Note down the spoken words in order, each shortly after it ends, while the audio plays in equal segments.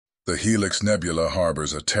The Helix Nebula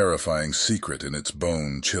harbors a terrifying secret in its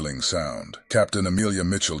bone-chilling sound. Captain Amelia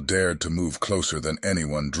Mitchell dared to move closer than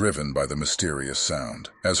anyone, driven by the mysterious sound.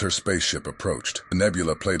 As her spaceship approached, the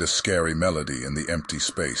nebula played a scary melody in the empty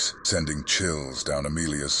space, sending chills down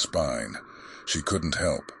Amelia's spine. She couldn't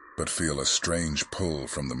help but feel a strange pull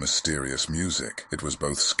from the mysterious music. It was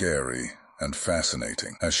both scary and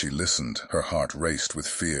fascinating. As she listened, her heart raced with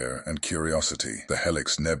fear and curiosity. The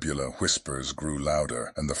Helix Nebula whispers grew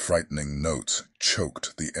louder, and the frightening notes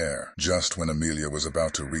choked the air. Just when Amelia was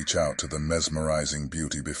about to reach out to the mesmerizing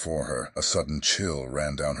beauty before her, a sudden chill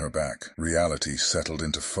ran down her back. Reality settled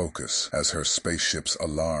into focus as her spaceship's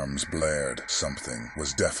alarms blared. Something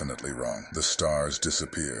was definitely wrong. The stars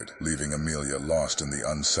disappeared, leaving Amelia lost in the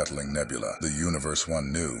unsettling nebula. The universe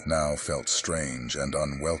one knew now felt strange and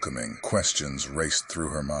unwelcoming. Questions raced through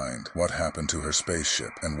her mind. What happened to her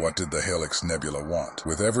spaceship, and what did the Helix Nebula want?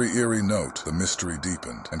 With every eerie note, the mystery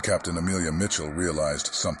deepened, and Captain Amelia Mitchell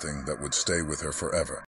realized something that would stay with her forever.